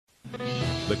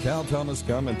The Cal Thomas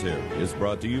Commentary is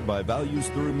brought to you by Values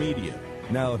Through Media.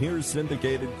 Now here's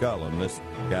syndicated columnist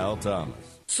Cal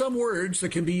Thomas. Some words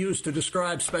that can be used to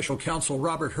describe Special Counsel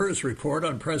Robert Hur's report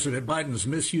on President Biden's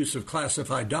misuse of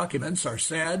classified documents are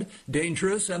sad,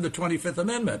 dangerous, and the 25th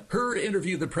Amendment. Hur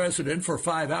interviewed the president for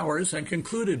 5 hours and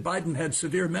concluded Biden had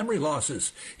severe memory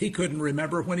losses. He couldn't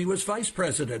remember when he was vice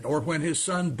president or when his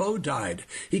son Beau died.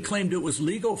 He claimed it was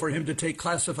legal for him to take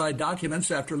classified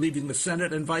documents after leaving the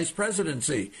Senate and vice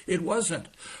presidency. It wasn't.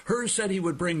 Hur said he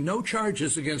would bring no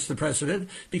charges against the president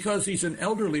because he's an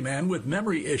elderly man with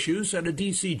memory issues and a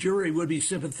D.C. jury would be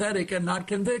sympathetic and not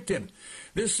convict him.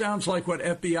 This sounds like what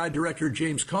FBI Director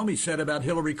James Comey said about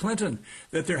Hillary Clinton,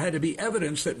 that there had to be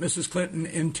evidence that Mrs. Clinton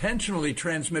intentionally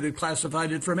transmitted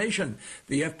classified information.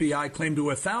 The FBI claimed to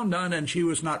have found none, and she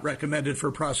was not recommended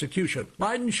for prosecution.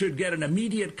 Biden should get an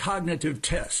immediate cognitive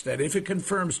test, and if it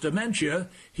confirms dementia,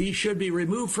 he should be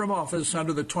removed from office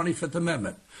under the 25th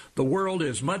Amendment. The world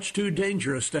is much too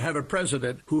dangerous to have a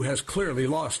president who has clearly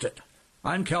lost it.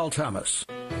 I'm Cal Thomas.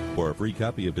 For a free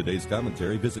copy of today's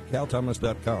commentary, visit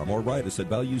calthomas.com or write us at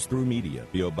Values Through Media,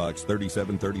 P.O. Box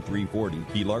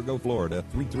 373340, Key Largo, Florida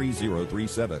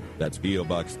 33037. That's P.O.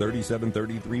 Box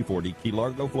 373340, Key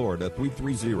Largo, Florida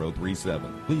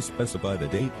 33037. Please specify the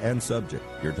date and subject.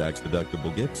 Your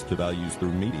tax-deductible gifts to Values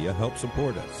Through Media help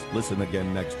support us. Listen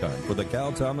again next time for the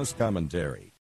Cal Thomas Commentary.